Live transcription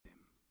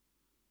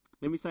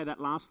Let me say that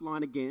last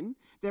line again.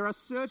 There are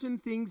certain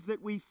things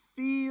that we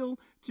feel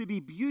to be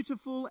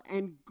beautiful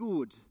and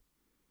good,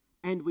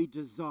 and we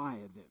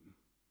desire them.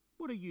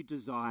 What are you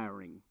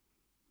desiring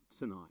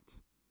tonight?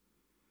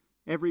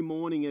 Every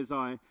morning as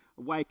I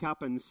wake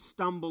up and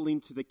stumble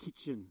into the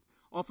kitchen,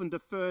 often the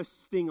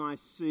first thing I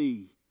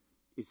see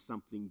is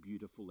something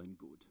beautiful and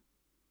good.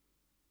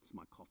 It's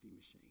my coffee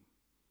machine.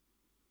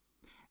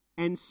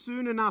 And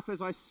soon enough,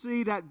 as I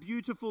see that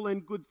beautiful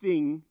and good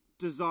thing,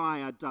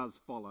 desire does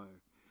follow.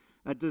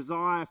 A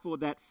desire for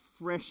that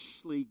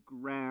freshly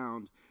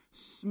ground,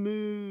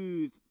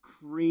 smooth,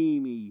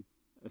 creamy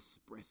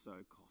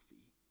espresso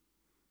coffee.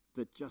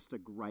 That's just a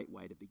great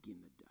way to begin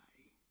the day.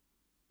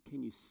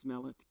 Can you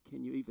smell it?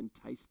 Can you even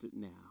taste it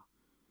now?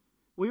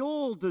 We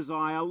all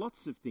desire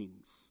lots of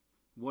things.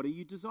 What are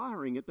you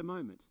desiring at the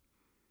moment?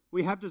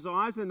 We have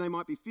desires, and they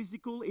might be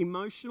physical,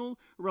 emotional,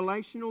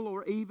 relational,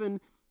 or even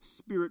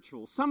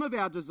spiritual. Some of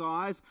our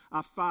desires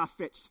are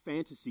far-fetched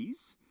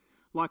fantasies,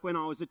 like when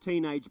I was a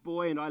teenage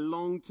boy and I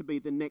longed to be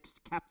the next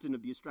captain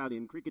of the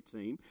Australian cricket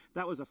team.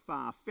 That was a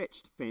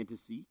far-fetched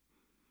fantasy,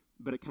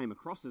 but it came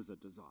across as a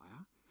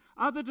desire.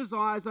 Other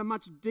desires are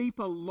much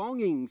deeper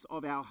longings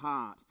of our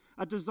heart,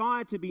 a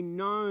desire to be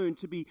known,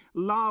 to be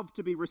loved,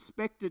 to be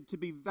respected, to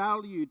be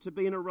valued, to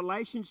be in a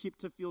relationship,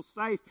 to feel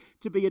safe,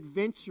 to be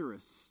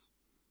adventurous.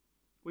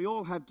 We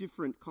all have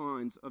different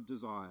kinds of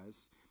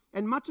desires.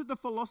 And much of the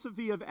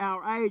philosophy of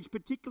our age,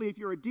 particularly if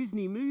you're a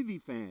Disney movie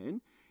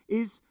fan,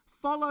 is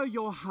follow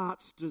your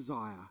heart's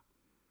desire.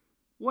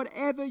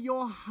 Whatever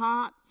your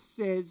heart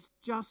says,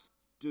 just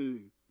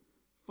do.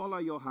 Follow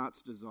your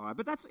heart's desire.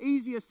 But that's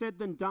easier said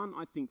than done,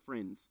 I think,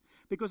 friends.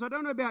 Because I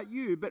don't know about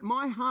you, but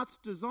my heart's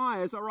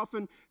desires are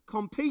often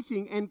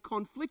competing and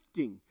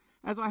conflicting,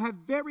 as I have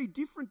very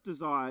different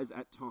desires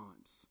at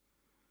times.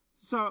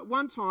 So at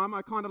one time,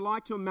 I kind of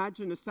like to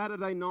imagine a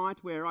Saturday night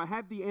where I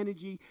have the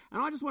energy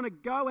and I just want to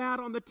go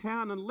out on the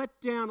town and let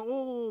down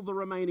all the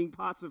remaining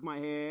parts of my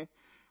hair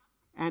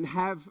and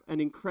have an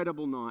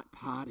incredible night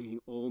partying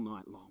all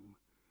night long.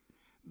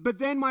 But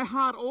then my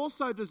heart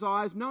also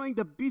desires, knowing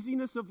the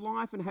busyness of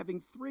life and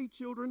having 3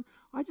 children,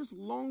 I just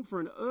long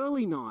for an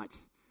early night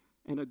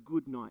and a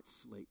good night's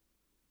sleep.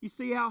 You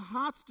see, our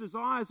heart's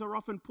desires are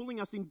often pulling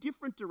us in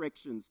different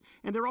directions,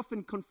 and they're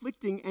often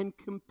conflicting and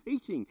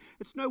competing.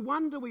 It's no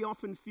wonder we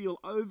often feel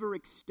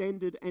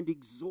overextended and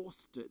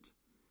exhausted,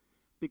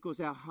 because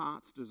our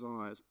heart's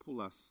desires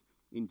pull us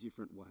in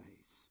different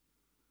ways.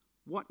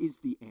 What is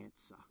the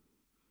answer?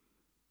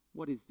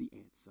 What is the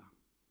answer?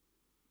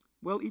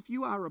 Well, if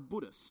you are a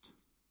Buddhist,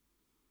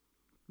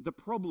 the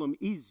problem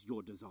is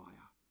your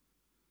desire.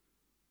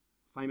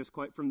 Famous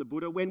quote from the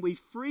Buddha, when we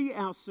free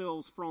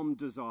ourselves from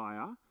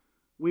desire,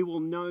 we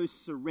will know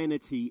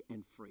serenity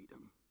and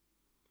freedom.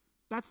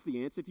 That's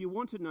the answer. If you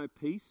want to know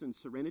peace and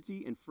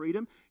serenity and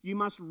freedom, you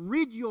must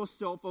rid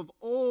yourself of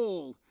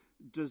all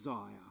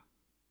desire.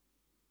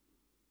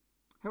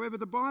 However,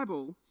 the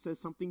Bible says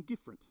something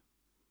different.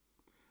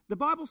 The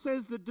Bible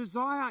says that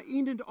desire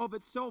in and of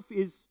itself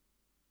is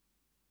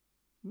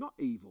not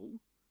evil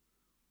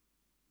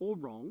or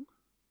wrong,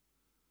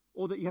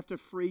 or that you have to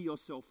free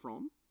yourself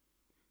from.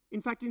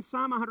 In fact, in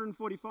Psalm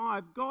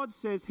 145, God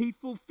says he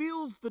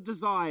fulfills the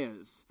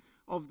desires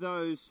of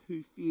those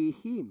who fear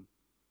him.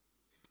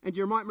 And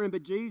you might remember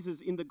Jesus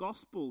in the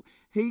gospel.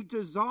 He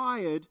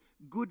desired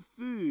good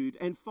food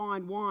and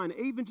fine wine,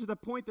 even to the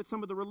point that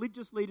some of the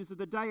religious leaders of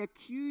the day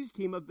accused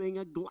him of being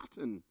a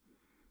glutton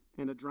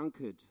and a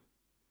drunkard.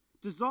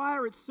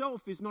 Desire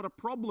itself is not a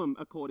problem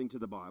according to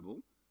the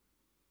Bible,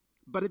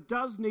 but it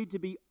does need to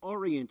be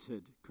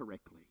oriented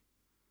correctly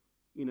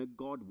in a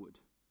Godward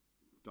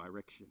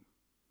direction.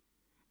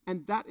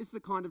 And that is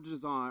the kind of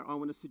desire I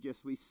want to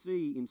suggest we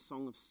see in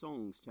Song of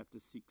Songs, chapter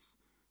 6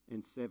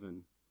 and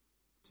 7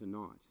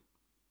 tonight.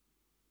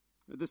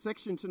 The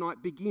section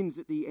tonight begins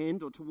at the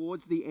end, or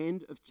towards the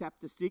end of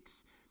chapter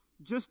 6,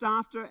 just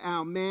after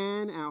our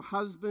man, our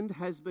husband,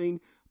 has been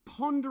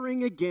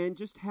pondering again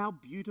just how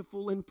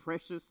beautiful and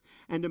precious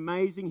and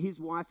amazing his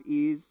wife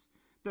is,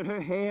 that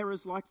her hair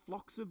is like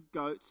flocks of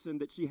goats and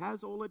that she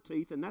has all her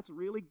teeth, and that's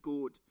really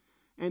good,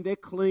 and they're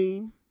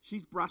clean,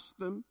 she's brushed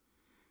them.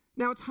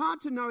 Now, it's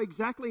hard to know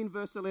exactly in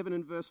verse 11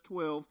 and verse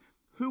 12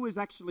 who is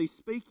actually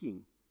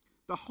speaking.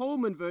 The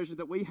Holman version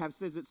that we have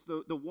says it's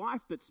the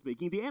wife that's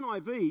speaking. The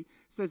NIV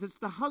says it's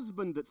the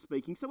husband that's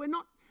speaking. So we're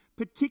not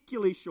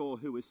particularly sure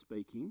who is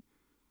speaking.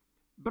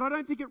 But I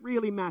don't think it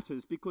really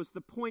matters, because the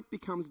point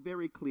becomes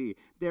very clear.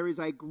 There is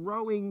a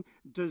growing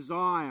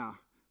desire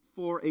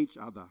for each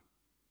other.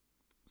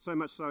 So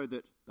much so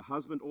that the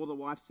husband or the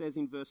wife says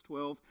in verse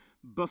 12,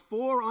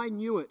 "Before I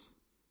knew it,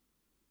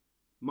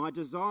 my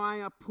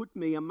desire put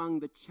me among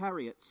the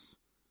chariots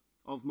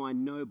of my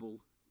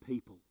noble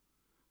people."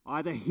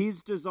 Either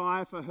his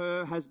desire for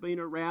her has been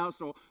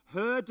aroused, or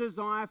her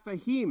desire for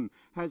him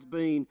has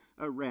been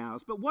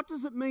aroused. But what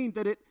does it mean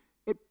that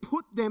it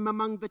put them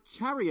among the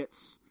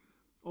chariots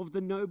of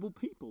the noble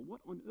people? What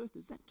on earth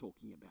is that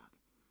talking about?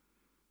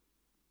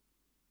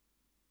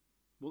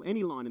 Well,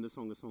 any line in the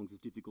Song of Songs is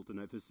difficult to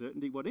know for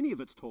certainty what any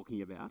of it's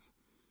talking about.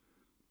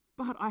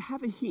 But I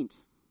have a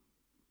hint.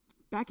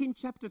 Back in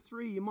chapter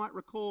 3, you might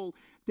recall,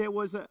 there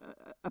was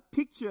a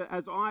picture,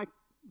 as I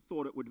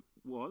thought it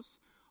was,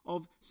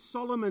 of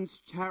Solomon's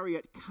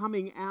chariot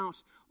coming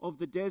out of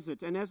the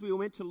desert. And as we were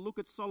meant to look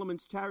at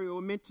Solomon's chariot, we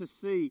were meant to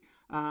see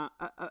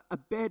a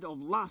bed of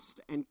lust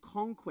and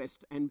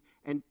conquest and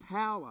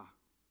power.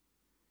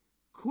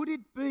 Could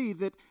it be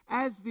that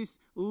as this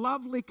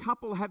lovely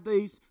couple have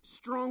these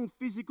strong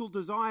physical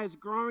desires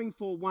growing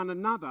for one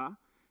another,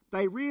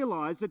 they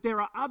realise that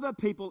there are other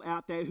people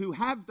out there who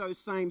have those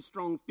same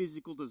strong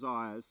physical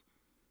desires,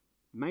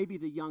 maybe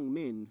the young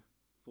men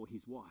for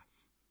his wife?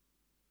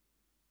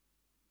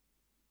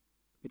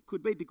 It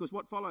could be because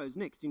what follows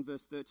next in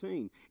verse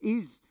 13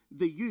 is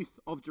the youth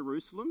of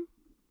Jerusalem.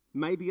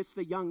 Maybe it's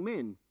the young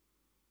men.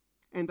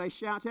 And they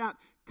shout out,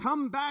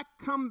 come back,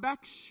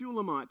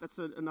 Shulamite." That's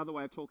another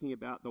way of talking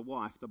about the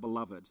wife, the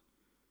beloved.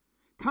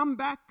 Come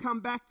back,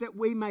 that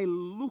we may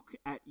look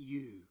at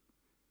you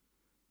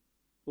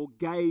or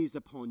gaze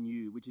upon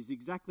you," which is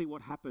exactly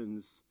what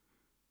happens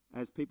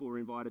as people were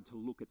invited to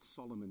look at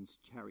Solomon's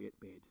chariot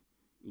bed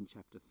in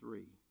chapter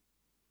 3.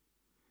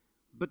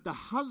 But the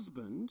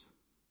husband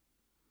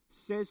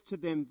says to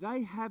them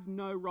they have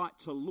no right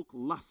to look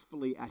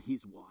lustfully at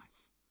his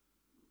wife.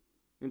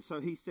 And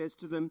so he says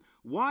to them,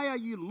 "Why are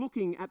you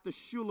looking at the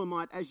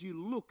Shulamite as you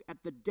look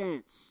at the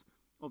dance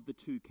of the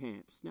two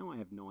camps?" Now I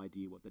have no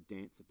idea what the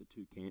dance of the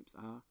two camps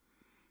are.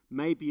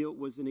 Maybe it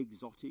was an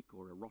exotic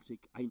or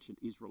erotic ancient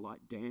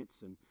Israelite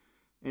dance,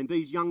 and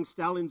these young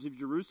stallions of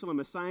Jerusalem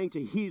are saying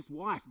to his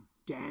wife,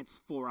 "Dance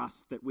for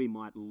us that we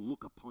might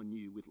look upon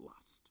you with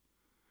lust."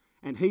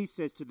 And he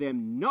says to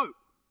them, "No,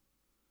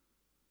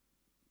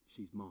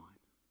 she's mine,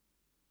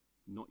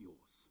 not yours."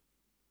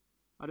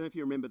 I don't know if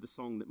you remember the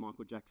song that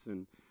Michael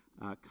Jackson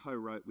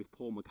co-wrote with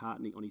Paul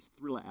McCartney on his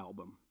Thriller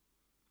album.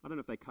 I don't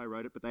know if they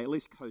co-wrote it, but they at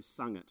least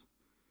co-sung it.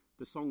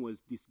 The song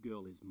was "This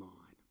Girl Is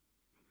Mine."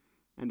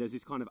 And there's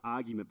this kind of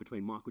argument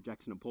between Michael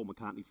Jackson and Paul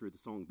McCartney through the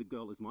song. The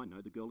girl is mine,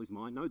 no, the girl is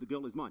mine, no, the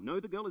girl is mine, no,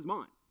 the girl is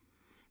mine.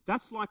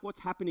 That's like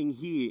what's happening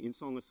here in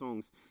Song of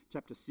Songs,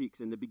 chapter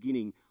 6 and the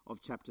beginning of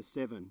chapter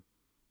 7.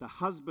 The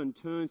husband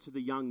turns to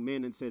the young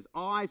men and says,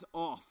 "Eyes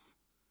off,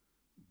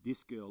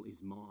 this girl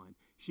is mine.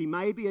 She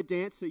may be a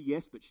dancer,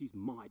 yes, but she's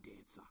my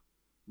dancer,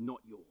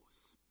 not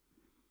yours."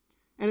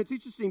 And it's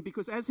interesting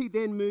because as he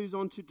then moves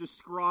on to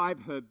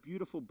describe her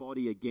beautiful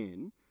body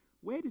again,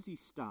 where does he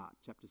start?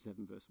 Chapter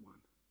 7, verse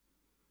 1.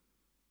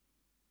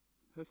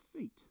 Her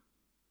feet.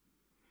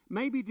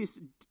 Maybe this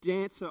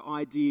dancer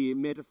idea,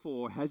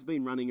 metaphor, has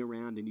been running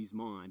around in his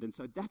mind, and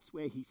so that's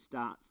where he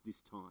starts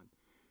this time.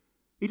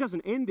 He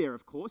doesn't end there,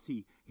 of course.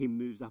 He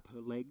moves up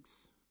her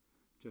legs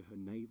to her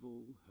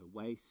navel, her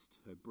waist,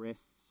 her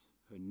breasts,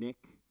 her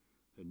neck,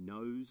 her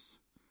nose,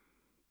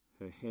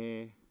 her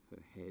hair,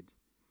 her head.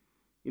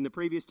 In the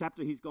previous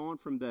chapter, he's gone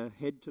from the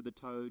head to the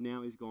toe.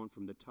 Now he's gone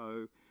from the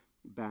toe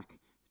back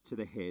to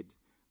the head.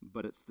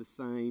 But it's the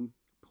same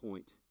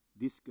point.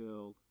 This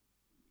girl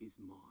is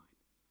mine,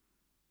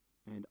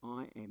 and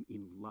I am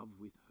in love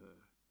with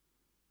her.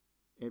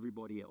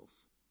 Everybody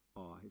else,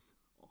 eyes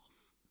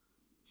off.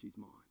 She's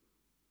mine.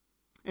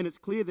 And it's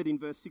clear that in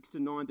verse 6 to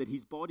 9 that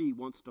his body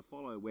wants to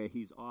follow where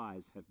his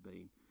eyes have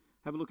been.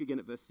 Have a look again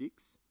at verse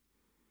 6.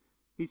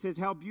 He says,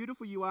 "How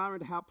beautiful you are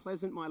and how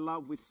pleasant, my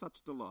love, with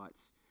such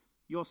delights.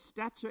 Your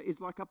stature is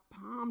like a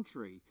palm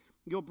tree.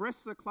 Your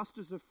breasts are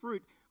clusters of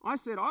fruit. I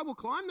said, I will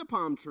climb the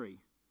palm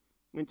tree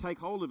and take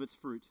hold of its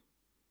fruit.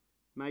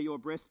 May your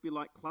breasts be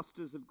like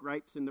clusters of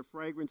grapes and the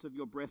fragrance of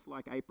your breath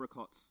like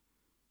apricots.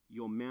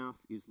 Your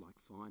mouth is like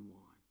fine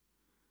wine."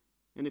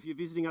 And if you're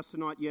visiting us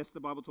tonight, yes, the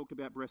Bible talked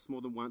about breasts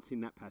more than once in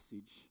that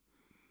passage.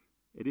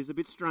 It is a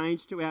bit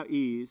strange to our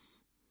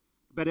ears,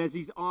 but as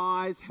his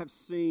eyes have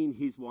seen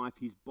his wife,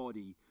 his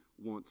body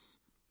wants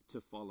to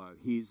follow.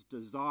 His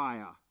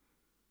desire,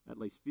 at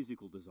least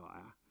physical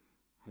desire,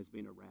 has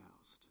been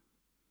aroused.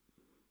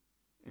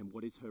 And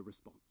what is her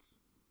response?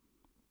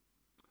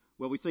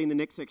 Well, we see in the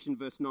next section,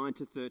 verse 9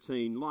 to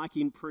 13, like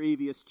in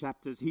previous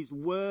chapters, his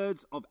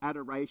words of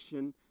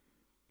adoration,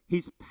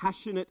 his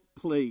passionate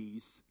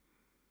pleas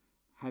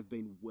have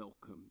been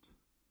welcomed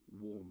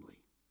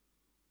warmly.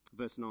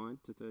 Verse 9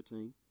 to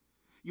 13.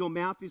 "Your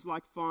mouth is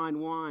like fine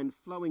wine,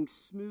 flowing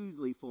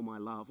smoothly for my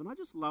love." And I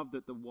just love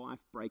that the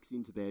wife breaks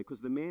into there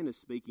because the man is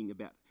speaking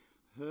about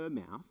her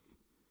mouth,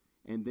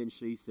 and then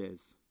she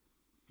says,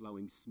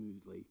 "flowing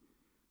smoothly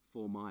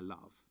for my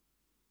love,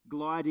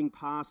 gliding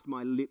past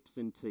my lips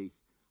and teeth.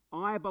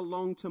 I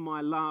belong to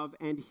my love,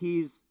 and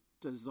his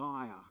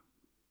desire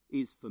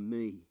is for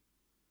me.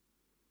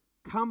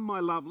 Come, my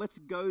love, let's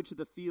go to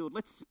the field.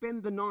 Let's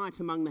spend the night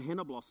among the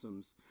henna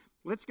blossoms.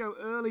 Let's go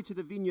early to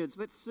the vineyards.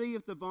 Let's see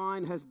if the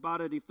vine has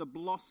budded, if the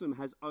blossom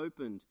has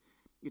opened,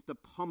 if the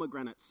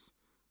pomegranates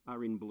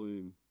are in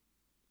bloom.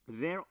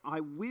 There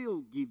I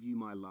will give you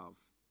my love.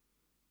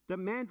 The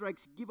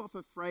mandrakes give off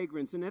a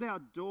fragrance, and at our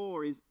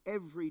door is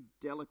every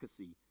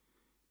delicacy,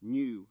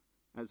 new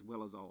as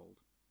well as old.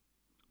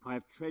 I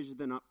have treasured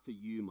them up for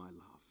you, my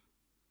love.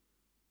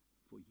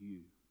 For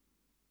you.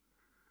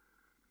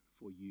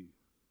 For you.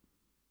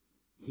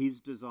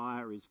 His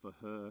desire is for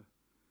her,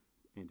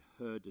 and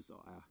her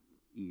desire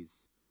is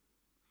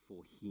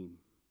for him.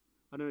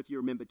 I don't know if you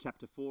remember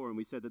chapter 4, and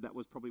we said that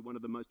was probably one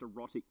of the most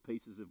erotic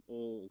pieces of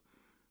all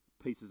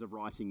pieces of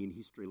writing in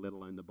history, let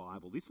alone the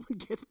Bible. This one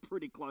gets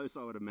pretty close,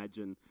 I would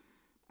imagine,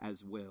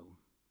 as well.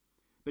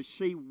 But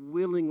she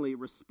willingly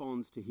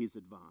responds to his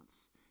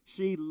advance.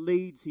 She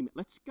leads him.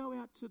 Let's go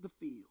out to the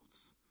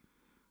fields.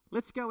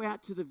 Let's go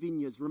out to the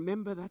vineyards.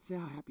 Remember, that's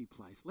our happy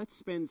place. Let's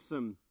spend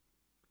some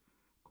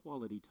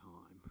quality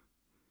time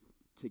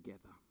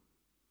together.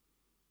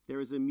 There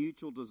is a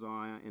mutual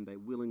desire, and they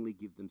willingly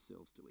give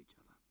themselves to each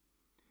other.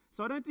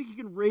 So I don't think you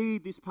can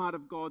read this part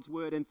of God's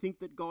word and think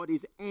that God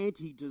is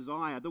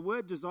anti-desire. The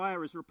word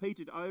desire is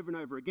repeated over and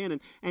over again,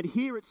 and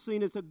here it's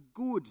seen as a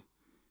good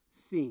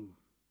thing.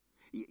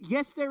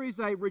 Yes, there is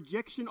a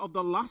rejection of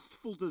the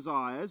lustful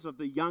desires of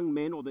the young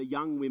men or the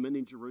young women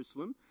in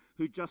Jerusalem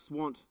who just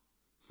want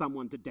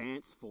someone to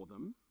dance for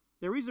them.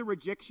 There is a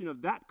rejection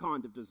of that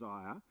kind of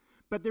desire,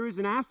 but there is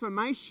an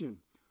affirmation,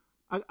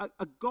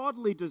 a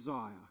godly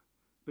desire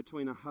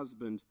between a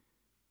husband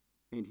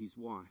and his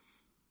wife.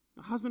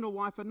 A husband or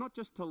wife are not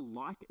just to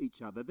like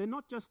each other. They're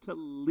not just to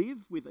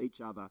live with each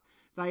other.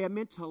 They are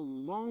meant to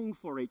long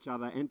for each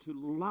other and to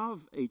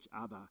love each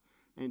other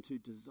and to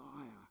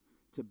desire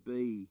to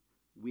be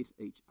with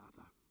each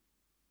other.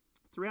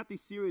 Throughout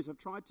this series, I've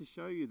tried to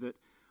show you that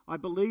I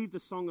believe the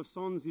Song of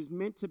Songs is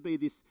meant to be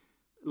this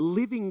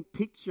living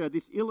picture,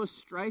 this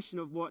illustration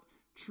of what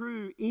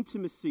true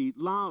intimacy,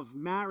 love,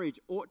 marriage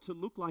ought to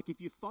look like if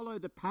you follow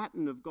the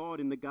pattern of God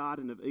in the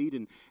Garden of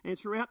Eden. And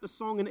throughout the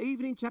song, and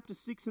even in chapter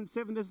 6 and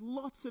 7, there's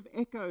lots of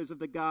echoes of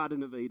the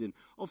Garden of Eden,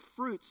 of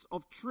fruits,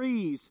 of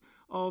trees,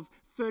 of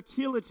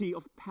fertility,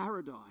 of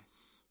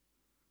paradise.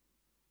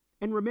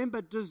 And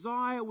remember,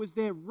 desire was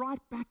there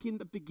right back in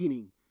the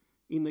beginning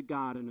in the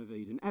Garden of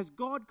Eden. As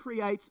God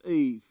creates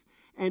Eve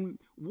and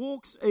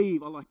walks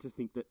Eve, I like to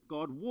think that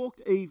God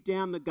walked Eve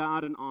down the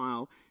garden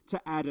aisle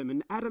to Adam,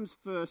 and Adam's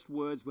first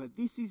words were,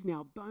 "This is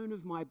now bone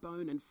of my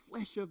bone and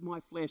flesh of my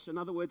flesh." In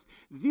other words,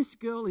 this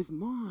girl is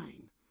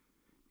mine.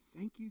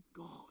 Thank you,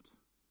 God.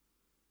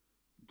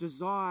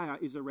 Desire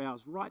is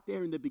aroused right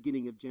there in the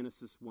beginning of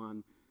Genesis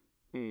 1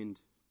 and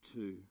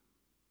 2.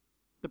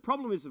 The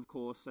problem is, of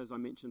course, as I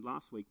mentioned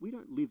last week, we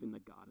don't live in the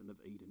Garden of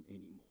Eden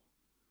anymore.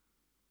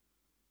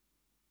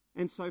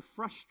 And so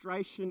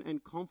frustration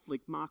and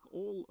conflict mark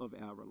all of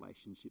our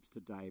relationships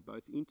today,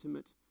 both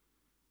intimate,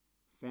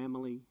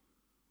 family,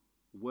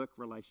 work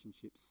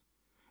relationships.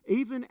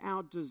 Even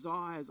our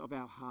desires of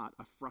our heart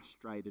are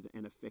frustrated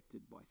and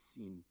affected by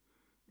sin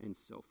and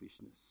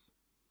selfishness.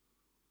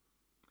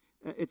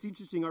 It's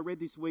interesting, I read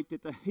this week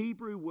that the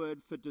Hebrew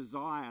word for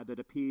desire that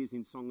appears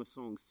in Song of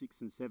Songs 6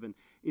 and 7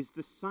 is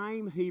the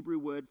same Hebrew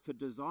word for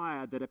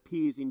desire that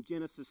appears in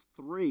Genesis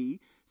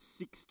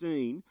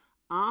 3:16.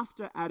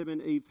 After Adam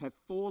and Eve have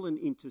fallen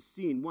into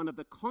sin, one of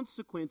the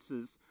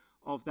consequences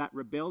of that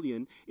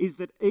rebellion is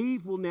that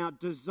Eve will now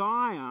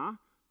desire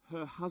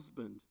her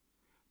husband.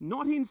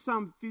 Not in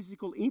some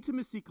physical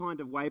intimacy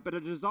kind of way, but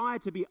a desire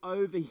to be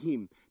over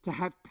him, to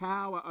have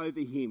power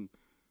over him,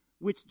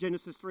 which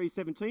Genesis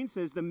 3:17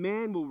 says the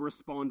man will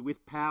respond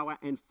with power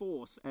and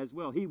force as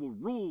well. He will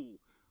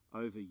rule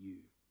over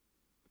you.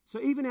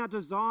 So even our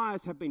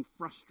desires have been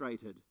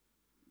frustrated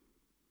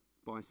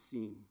by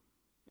sin.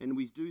 And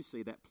we do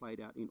see that played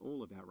out in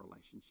all of our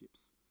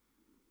relationships.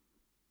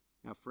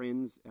 Our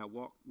friends, our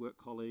work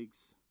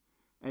colleagues,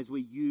 as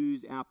we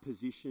use our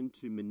position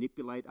to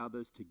manipulate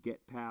others to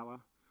get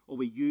power, or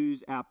we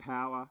use our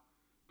power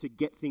to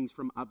get things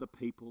from other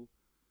people.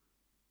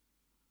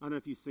 I don't know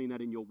if you've seen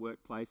that in your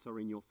workplace or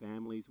in your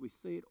families. We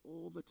see it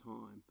all the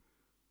time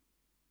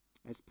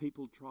as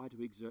people try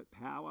to exert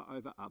power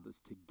over others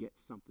to get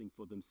something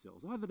for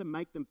themselves, either to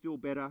make them feel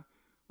better,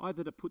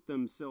 either to put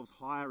themselves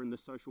higher in the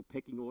social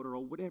pecking order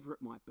or whatever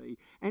it might be.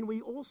 And we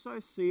also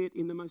see it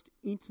in the most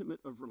intimate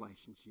of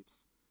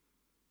relationships,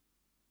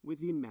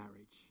 within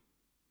marriage,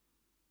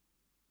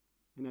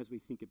 and as we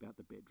think about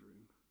the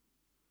bedroom.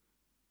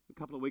 A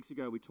couple of weeks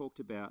ago we talked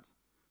about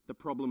the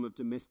problem of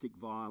domestic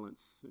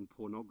violence and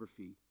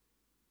pornography,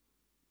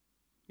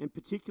 and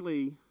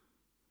particularly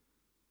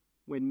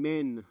when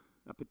men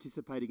are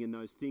participating in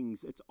those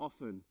things, it's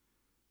often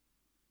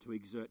to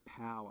exert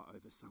power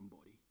over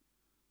somebody,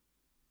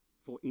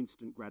 for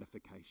instant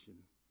gratification,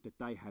 that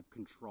they have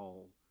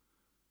control,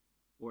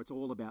 or it's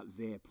all about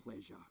their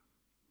pleasure.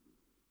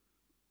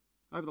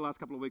 Over the last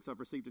couple of weeks, I've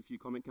received a few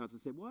comment cards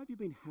that said, "Why have you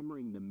been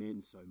hammering the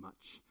men so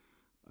much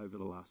over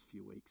the last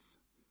few weeks?"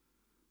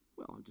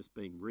 Well, I'm just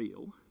being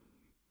real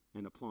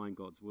and applying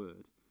God's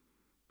word.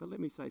 But let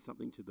me say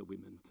something to the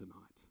women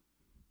tonight.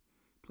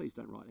 Please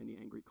don't write any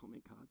angry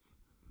comment cards.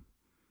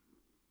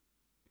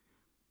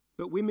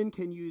 But women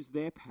can use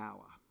their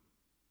power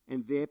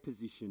and their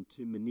position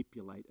to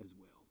manipulate as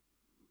well.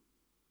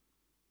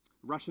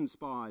 Russian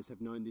spies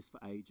have known this for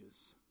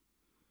ages.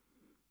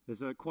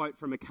 There's a quote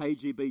from a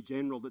KGB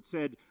general that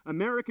said,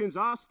 "Americans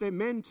ask their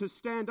men to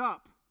stand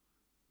up.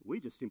 We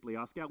just simply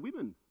ask our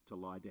women to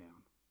lie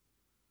down."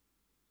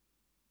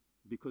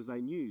 Because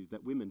they knew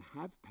that women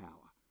have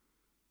power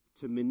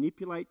to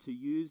manipulate, to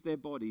use their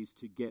bodies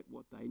to get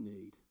what they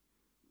need,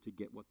 to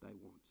get what they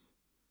want.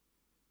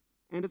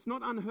 And it's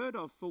not unheard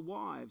of for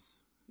wives,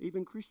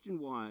 even Christian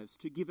wives,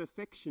 to give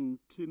affection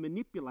to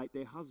manipulate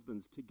their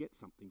husbands to get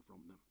something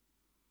from them.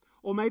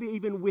 Or maybe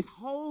even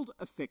withhold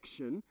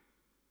affection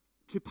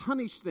to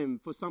punish them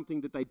for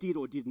something that they did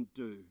or didn't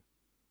do.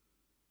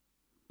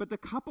 But the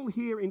couple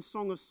here in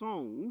Song of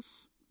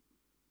Songs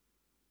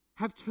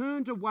have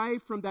turned away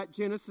from that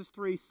Genesis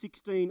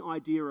 3:16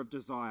 idea of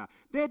desire.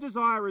 Their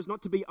desire is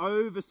not to be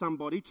over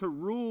somebody, to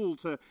rule,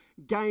 to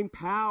gain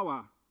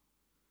power.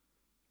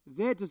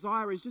 Their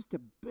desire is just to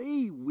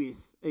be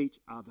with each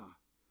other,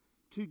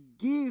 to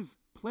give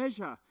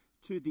pleasure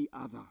to the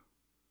other.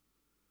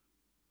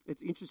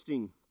 It's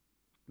interesting,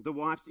 the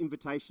wife's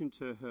invitation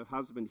to her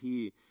husband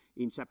here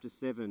in chapter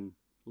 7,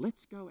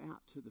 let's go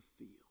out to the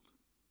field,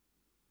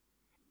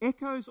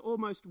 echoes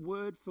almost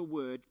word for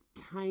word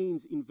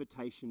Cain's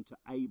invitation to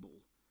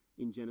Abel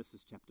in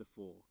Genesis chapter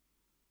 4,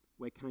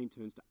 where Cain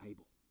turns to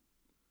Abel.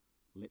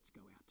 Let's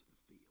go out to the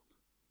field.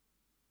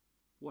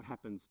 What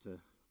happens to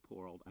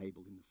poor old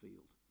Abel in the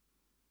field?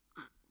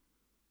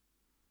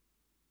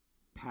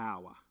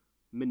 Power,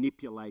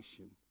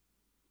 manipulation,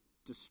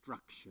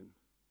 destruction,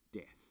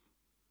 death.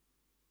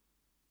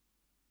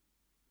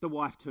 The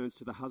wife turns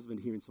to the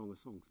husband here in Song of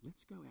Songs.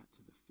 Let's go out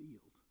to the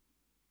field.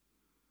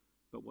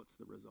 But what's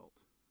the result?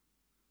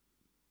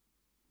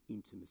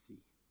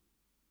 Intimacy,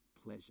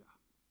 pleasure,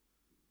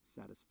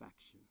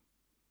 satisfaction,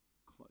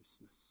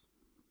 closeness.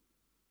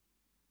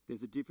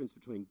 There's a difference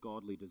between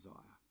godly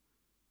desire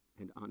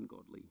and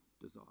ungodly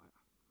desire.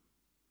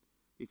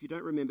 If you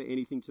don't remember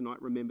anything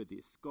tonight, remember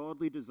this.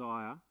 Godly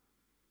desire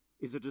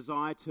is a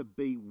desire to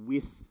be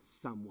with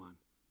someone,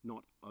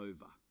 not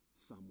over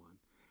someone.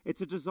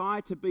 It's a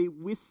desire to be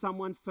with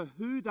someone for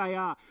who they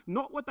are,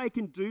 not what they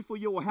can do for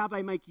you or how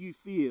they make you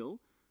feel.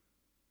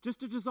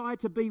 Just a desire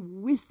to be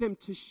with them,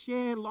 to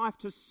share life,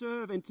 to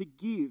serve and to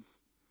give,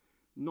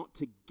 not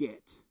to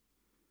get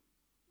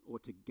or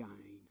to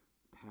gain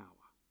power.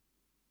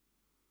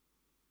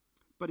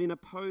 But in a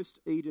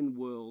post-Eden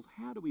world,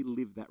 how do we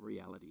live that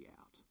reality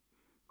out?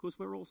 Because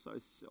we're all so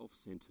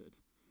self-centered.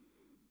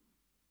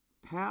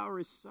 Power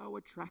is so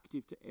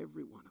attractive to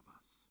every one of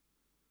us.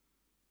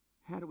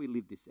 How do we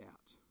live this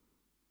out?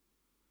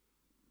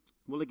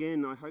 Well,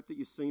 again, I hope that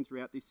you've seen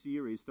throughout this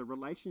series, the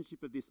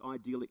relationship of this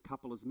idyllic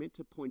couple is meant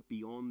to point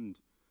beyond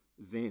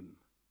them.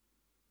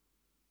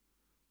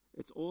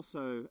 It's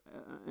also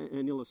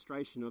an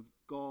illustration of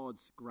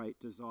God's great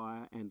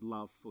desire and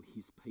love for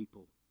his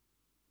people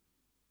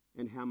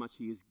and how much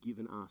he has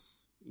given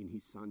us in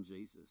his Son,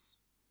 Jesus.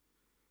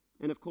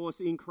 And of course,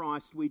 in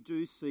Christ, we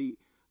do see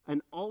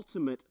an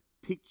ultimate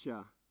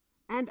picture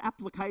and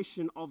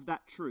application of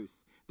that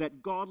truth,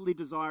 that godly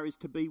desire is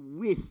to be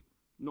with,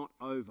 not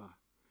over.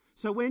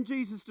 So when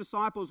Jesus'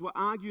 disciples were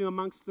arguing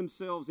amongst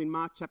themselves in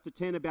Mark chapter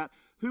 10 about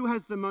who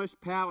has the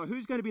most power,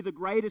 who's going to be the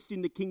greatest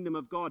in the kingdom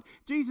of God,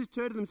 Jesus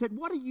turned to them and said,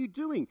 "What are you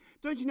doing?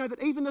 Don't you know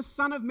that even the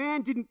Son of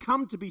Man didn't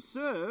come to be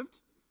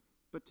served,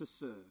 but to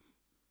serve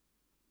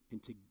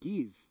and to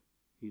give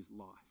his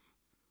life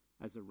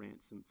as a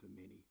ransom for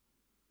many?"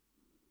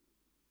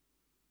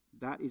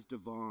 That is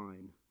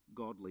divine,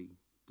 godly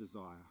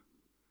desire.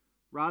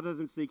 Rather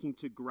than seeking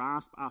to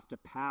grasp after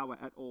power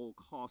at all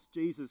costs,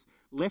 Jesus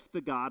left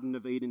the Garden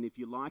of Eden, if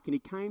you like, and he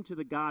came to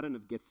the Garden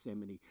of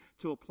Gethsemane,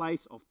 to a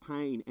place of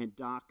pain and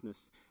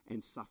darkness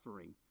and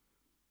suffering,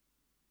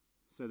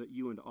 so that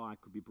you and I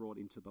could be brought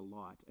into the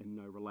light and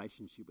know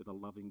relationship with a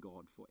loving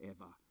God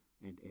forever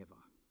and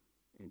ever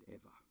and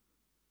ever.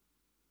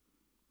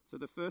 So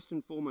the first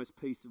and foremost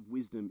piece of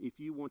wisdom, if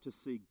you want to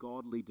see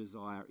godly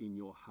desire in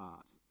your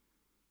heart,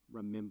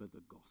 remember the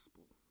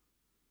gospel.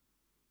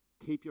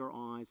 Keep your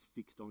eyes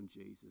fixed on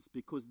Jesus,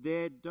 because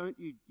there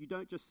you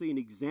don't just see an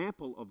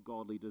example of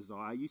godly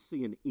desire, you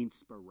see an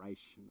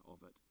inspiration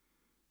of it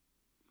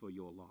for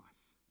your life.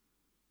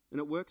 And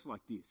it works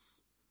like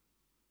this.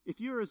 If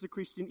you're as a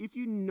Christian, if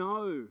you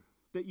know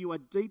that you are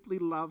deeply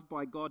loved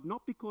by God,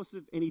 not because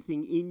of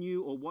anything in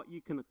you or what you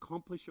can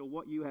accomplish or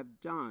what you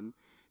have done,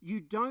 you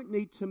don't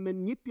need to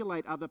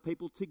manipulate other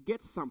people to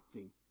get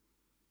something.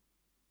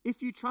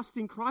 If you trust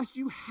in Christ,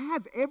 you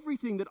have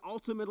everything that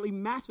ultimately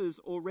matters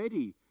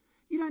already.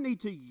 You don't need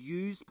to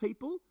use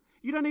people.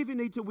 You don't even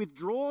need to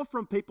withdraw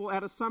from people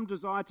out of some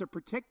desire to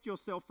protect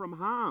yourself from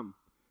harm.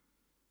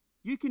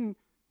 You can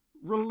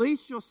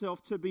release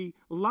yourself to be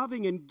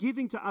loving and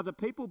giving to other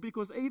people,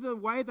 because either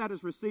way that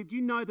is received,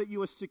 you know that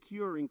you are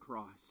secure in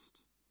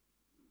Christ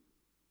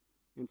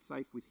and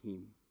safe with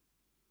him.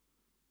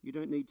 You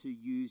don't need to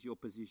use your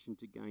position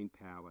to gain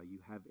power. You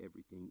have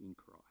everything in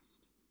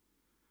Christ.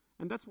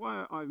 And that's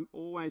why I'm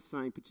always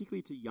saying,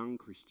 particularly to young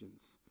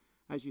Christians,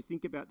 as you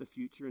think about the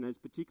future and as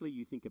particularly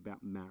you think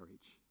about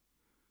marriage,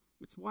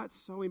 it's why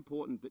it's so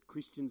important that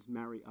Christians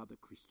marry other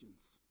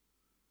Christians.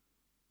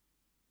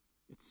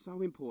 It's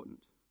so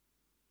important.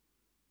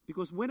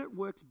 Because when it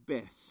works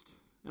best,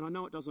 and I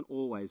know it doesn't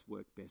always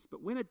work best,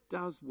 but when it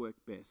does work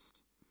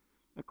best,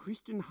 a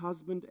Christian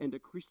husband and a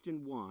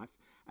Christian wife,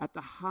 at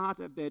the heart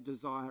of their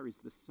desire is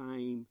the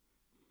same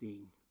thing.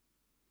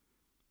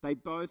 They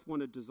both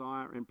want to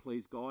desire and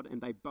please God,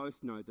 and they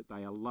both know that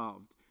they are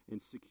loved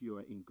and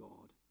secure in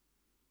God.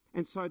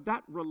 And so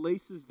that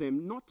releases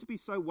them not to be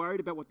so worried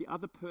about what the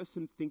other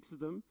person thinks of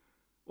them,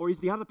 or is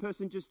the other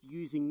person just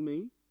using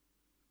me?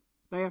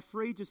 They are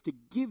free just to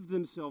give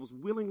themselves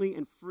willingly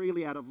and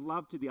freely out of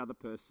love to the other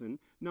person,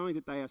 knowing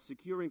that they are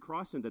secure in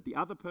Christ and that the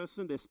other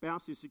person, their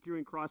spouse, is secure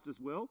in Christ as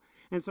well.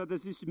 And so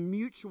there's this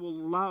mutual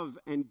love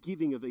and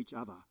giving of each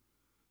other.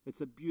 It's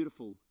a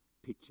beautiful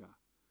picture.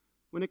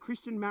 When a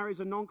Christian marries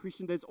a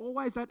non-Christian, there's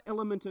always that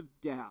element of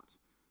doubt.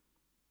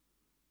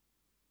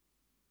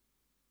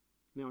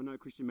 Now, I know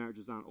Christian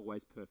marriages aren't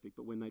always perfect,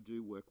 but when they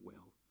do work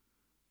well,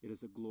 it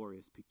is a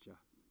glorious picture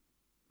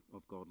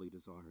of godly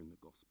desire in the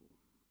gospel.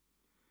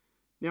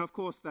 Now, of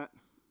course, that,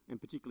 and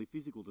particularly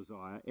physical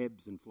desire,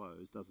 ebbs and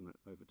flows, doesn't it,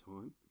 over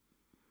time?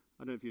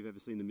 I don't know if you've ever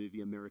seen the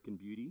movie American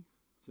Beauty.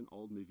 It's an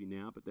old movie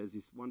now, but there's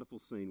this wonderful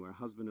scene where a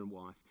husband and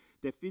wife,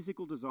 their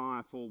physical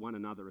desire for one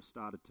another has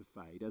started to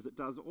fade, as it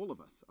does all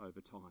of us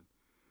over time.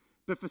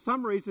 But for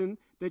some reason,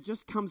 there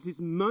just comes this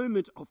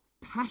moment of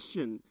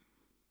passion,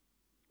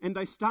 and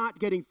they start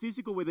getting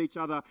physical with each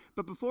other.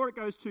 But before it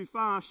goes too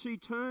far, she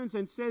turns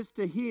and says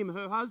to him,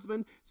 her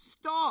husband,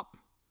 "Stop!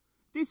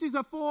 This is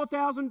a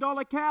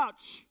 $4,000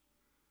 couch.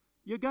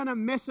 You're going to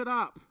mess it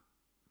up."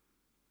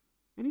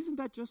 And isn't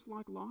that just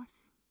like life?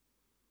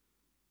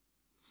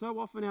 So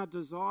often our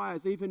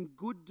desires, even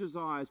good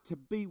desires, to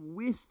be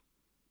with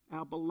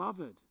our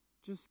beloved,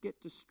 just get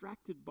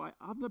distracted by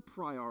other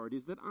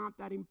priorities that aren't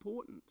that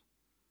important.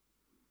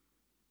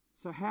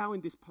 So how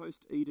in this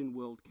post-Eden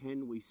world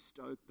can we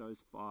stoke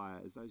those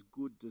fires, those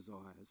good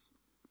desires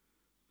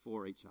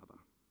for each other,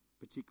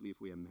 particularly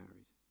if we are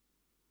married?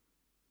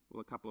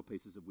 Well, a couple of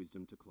pieces of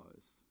wisdom to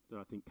close that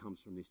I think comes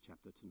from this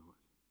chapter tonight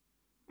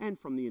and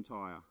from the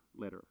entire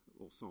letter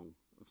or song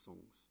of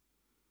songs.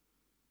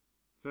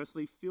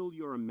 Firstly, fill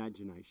your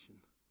imagination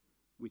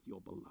with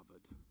your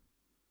beloved.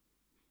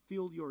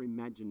 Fill your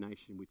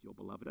imagination with your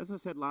beloved. As I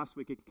said last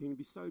week, it can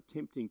be so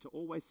tempting to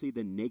always see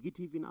the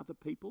negative in other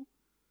people,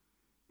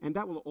 and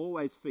that will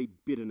always feed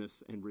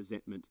bitterness and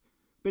resentment.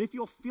 But if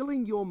you're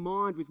filling your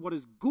mind with what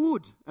is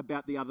good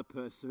about the other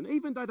person,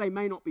 even though they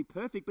may not be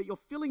perfect, but you're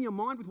filling your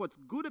mind with what's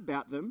good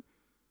about them,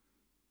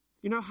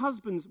 you know,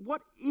 husbands,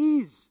 what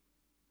is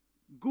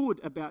good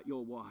about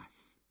your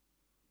wife?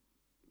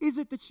 Is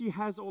it that she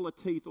has all her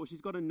teeth or she's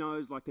got a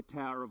nose like the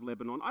Tower of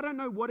Lebanon? I don't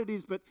know what it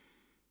is, but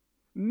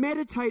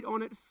meditate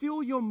on it,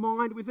 fill your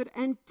mind with it,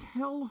 and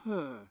tell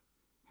her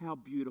how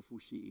beautiful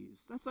she is.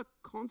 That's a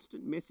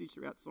constant message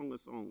throughout Song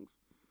of Songs.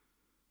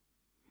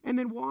 And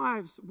then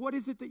wives, what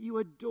is it that you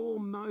adore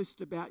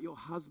most about your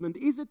husband?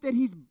 Is it that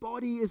his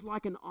body is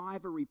like an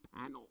ivory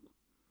panel?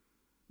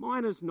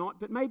 Mine is not,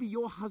 but maybe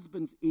your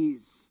husband's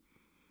is.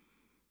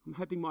 I'm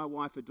hoping my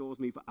wife adores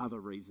me for other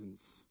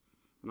reasons,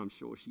 and I'm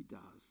sure she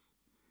does.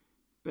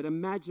 But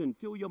imagine,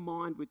 fill your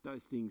mind with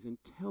those things and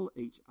tell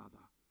each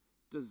other.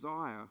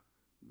 Desire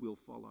will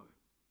follow.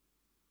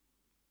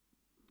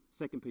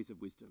 Second piece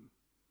of wisdom.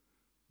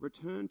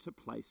 Return to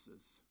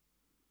places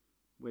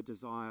where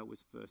desire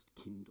was first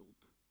kindled.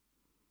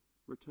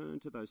 Return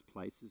to those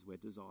places where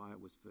desire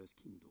was first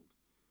kindled.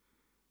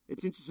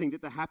 It's interesting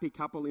that the happy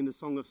couple in the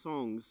Song of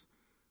Songs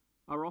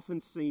are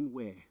often seen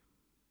where?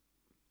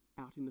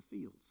 Out in the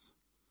fields,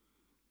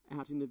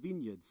 out in the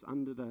vineyards,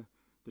 under the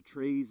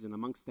trees and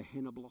amongst the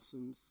henna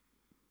blossoms.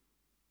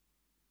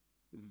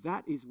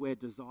 That is where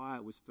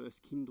desire was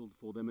first kindled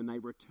for them, and they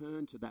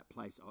return to that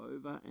place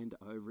over and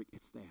over.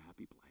 It's their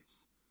happy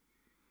place.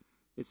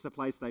 It's the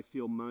place they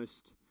feel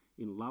most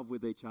in love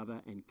with each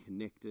other and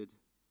connected.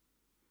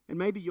 And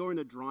maybe you're in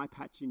a dry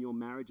patch in your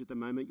marriage at the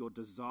moment. Your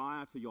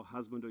desire for your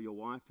husband or your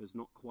wife is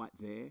not quite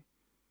there.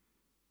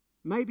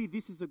 Maybe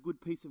this is a good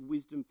piece of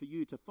wisdom for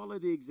you to follow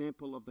the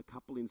example of the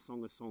couple in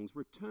Song of Songs.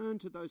 Return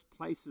to those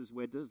places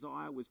where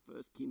desire was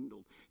first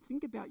kindled.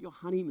 Think about your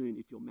honeymoon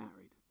if you're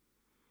married.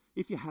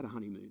 If you had a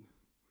honeymoon,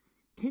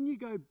 can you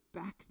go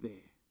back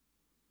there?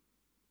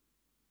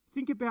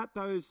 Think about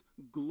those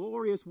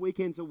glorious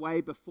weekends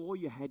away before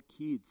you had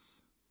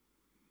kids.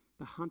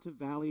 The Hunter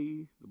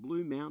Valley, the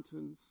Blue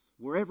Mountains,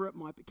 wherever it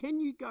might be. Can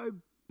you go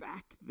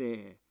back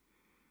there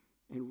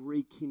and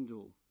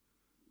rekindle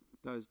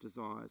those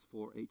desires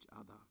for each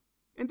other?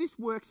 And this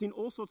works in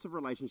all sorts of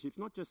relationships,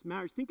 not just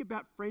marriage. Think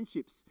about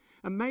friendships.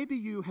 And maybe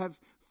you have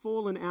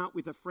fallen out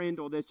with a friend,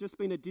 or there's just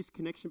been a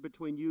disconnection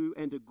between you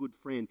and a good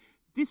friend.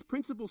 This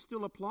principle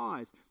still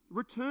applies.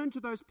 Return to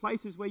those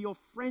places where your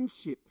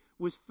friendship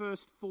was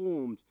first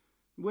formed,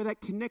 where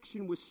that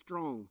connection was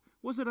strong.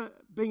 Was it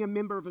being a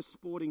member of a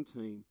sporting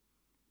team?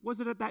 Was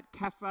it at that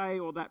cafe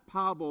or that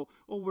pub or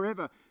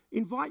wherever?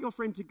 Invite your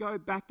friend to go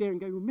back there and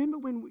go, remember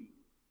when we...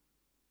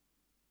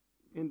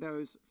 And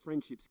those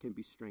friendships can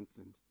be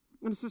strengthened.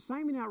 And it's the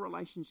same in our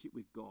relationship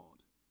with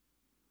God.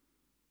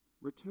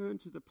 Return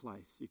to the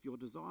place, if your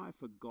desire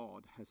for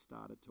God has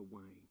started to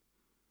wane,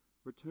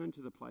 return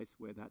to the place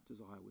where that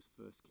desire was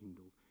first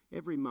kindled.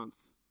 Every month,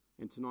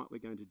 and tonight we're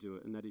going to do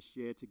it, and that is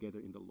share together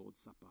in the Lord's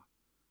Supper.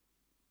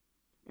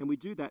 And we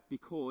do that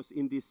because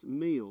in this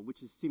meal,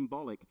 which is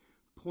symbolic,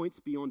 points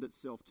beyond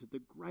itself to the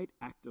great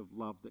act of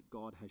love that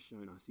God has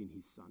shown us in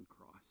his Son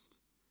Christ.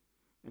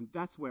 And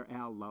that's where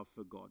our love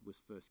for God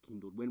was first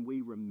kindled, when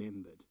we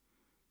remembered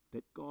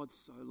that God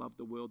so loved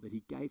the world that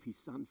he gave his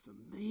Son for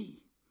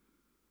me,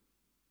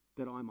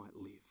 that I might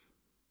live.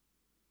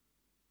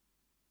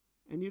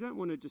 And you don't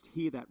want to just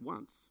hear that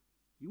once.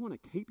 You want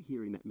to keep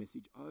hearing that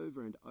message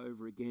over and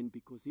over again,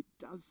 because it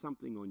does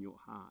something on your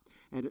heart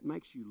and it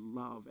makes you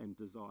love and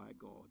desire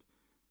God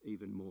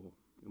even more.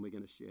 And we're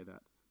going to share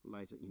that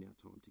later in our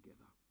time together.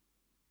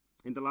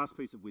 And the last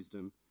piece of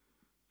wisdom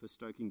for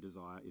stoking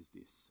desire is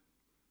this: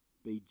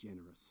 be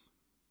generous.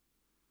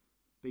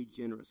 Be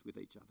generous with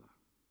each other,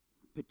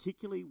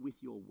 particularly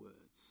with your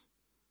words.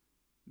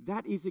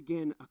 That is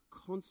again a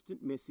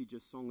constant message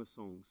of Song of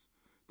Songs,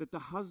 that the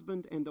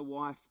husband and the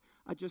wife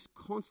are just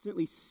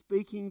constantly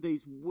speaking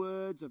these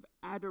words of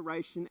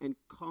adoration and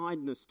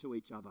kindness to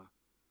each other.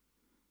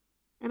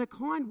 And a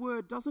kind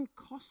word doesn't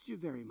cost you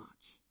very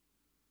much,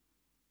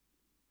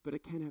 but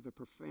it can have a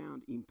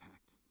profound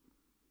impact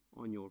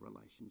on your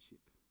relationship.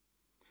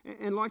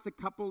 And like the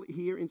couple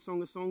here in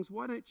Song of Songs,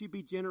 why don't you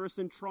be generous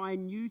and try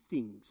new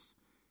things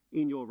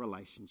in your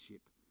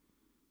relationship?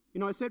 You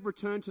know, I said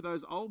return to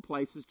those old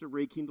places to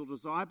rekindle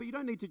desire, but you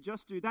don't need to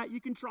just do that. You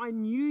can try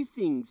new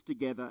things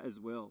together as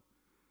well.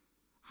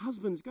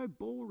 Husbands, go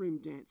ballroom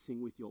dancing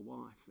with your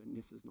wife. And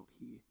Nessa's not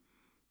here.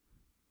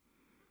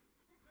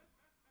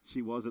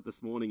 She was it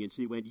this morning and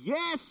she went,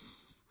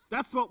 yes,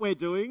 that's what we're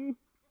doing.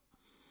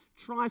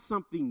 Try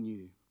something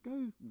new.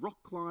 Go rock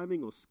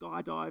climbing or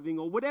skydiving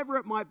or whatever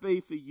it might be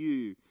for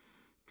you.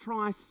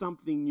 Try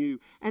something new.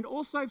 And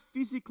also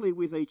physically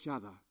with each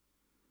other.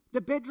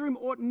 The bedroom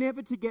ought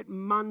never to get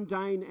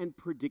mundane and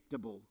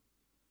predictable.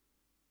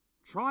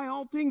 Try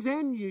old things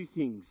and new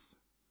things.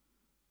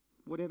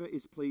 Whatever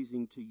is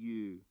pleasing to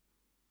you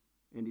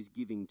and is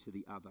giving to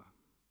the other.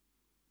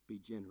 Be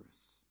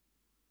generous.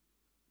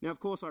 Now, of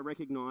course, I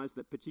recognise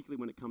that particularly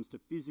when it comes to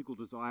physical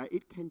desire,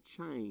 it can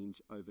change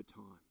over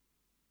time.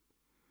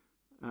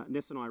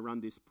 Ness and I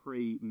run this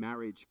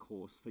pre-marriage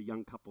course for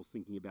young couples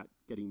thinking about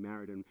getting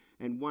married,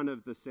 and one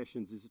of the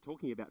sessions is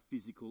talking about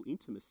physical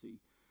intimacy.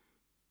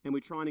 And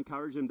we try and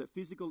encourage them that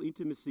physical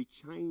intimacy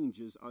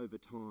changes over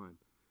time,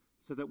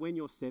 so that when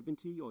you're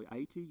 70 or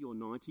 80 or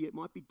 90, it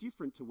might be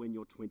different to when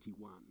you're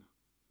 21.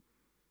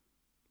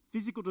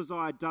 Physical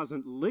desire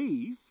doesn't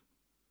leave,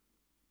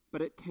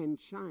 but it can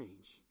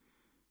change.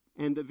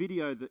 And the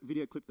video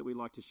clip that we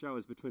like to show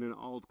is between an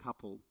old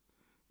couple,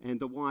 and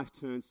the wife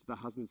turns to the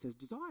husband and says,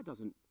 desire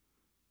doesn't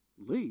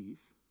leave,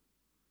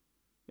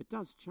 it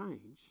does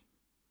change,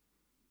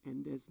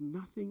 and there's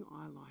nothing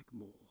I like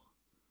more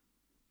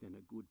than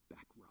a good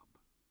back rub.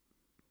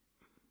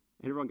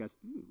 And everyone goes,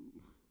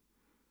 ooh.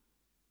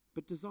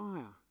 But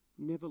desire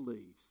never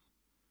leaves,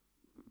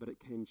 but it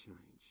can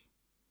change.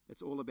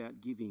 It's all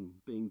about giving,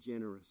 being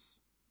generous,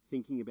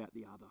 thinking about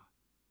the other,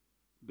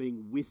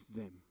 being with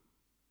them,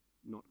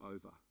 not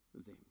over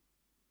them.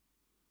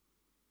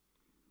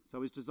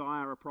 So is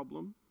desire a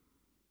problem?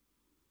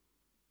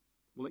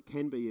 Well, it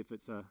can be if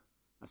it's a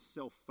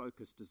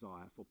self-focused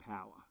desire for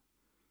power.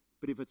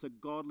 But if it's a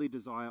godly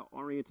desire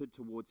oriented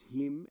towards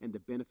him and the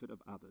benefit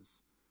of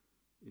others,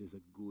 it is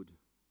a good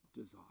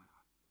desire.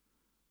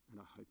 And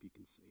I hope you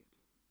can see it.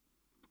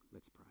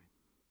 Let's pray.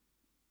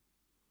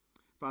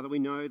 Father, we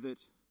know that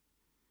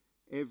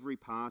every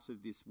part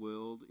of this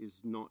world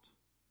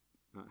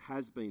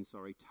has been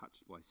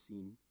touched by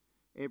sin.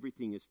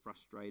 Everything is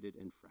frustrated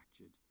and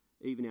fractured,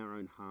 even our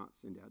own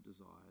hearts and our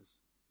desires.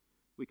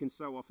 We can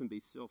so often be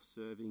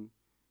self-serving,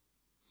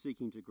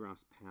 seeking to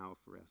grasp power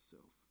for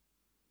ourselves.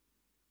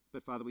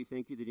 But Father, we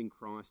thank you that in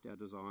Christ our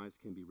desires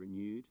can be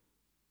renewed,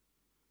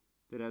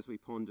 that as we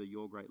ponder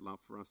your great love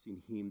for us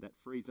in him, that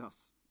frees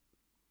us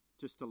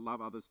just to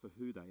love others for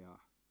who they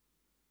are,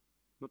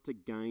 not to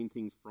gain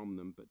things from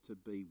them, but to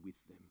be with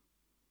them.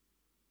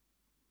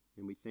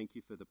 And we thank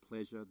you for the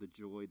pleasure, the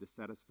joy, the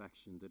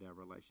satisfaction that our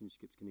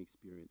relationships can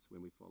experience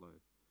when we follow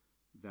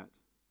that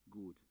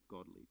good,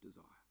 godly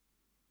desire.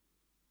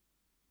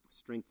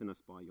 Strengthen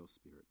us by your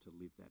Spirit to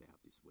live that out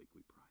this week,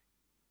 we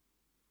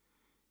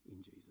pray.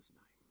 In Jesus'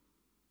 name.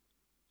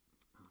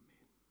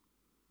 Amen.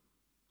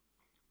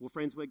 Well,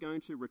 friends, we're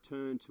going to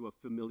return to a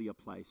familiar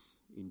place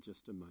in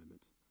just a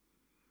moment.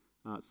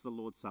 It's the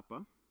Lord's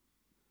Supper.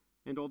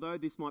 And although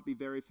this might be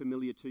very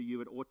familiar to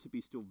you, it ought to be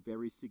still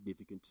very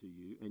significant to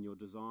you, and your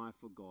desire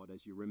for God,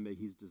 as you remember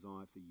his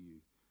desire for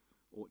you,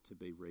 ought to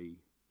be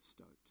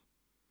re-stoked.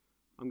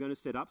 I'm going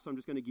to set up, so I'm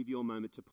just going to give you a moment to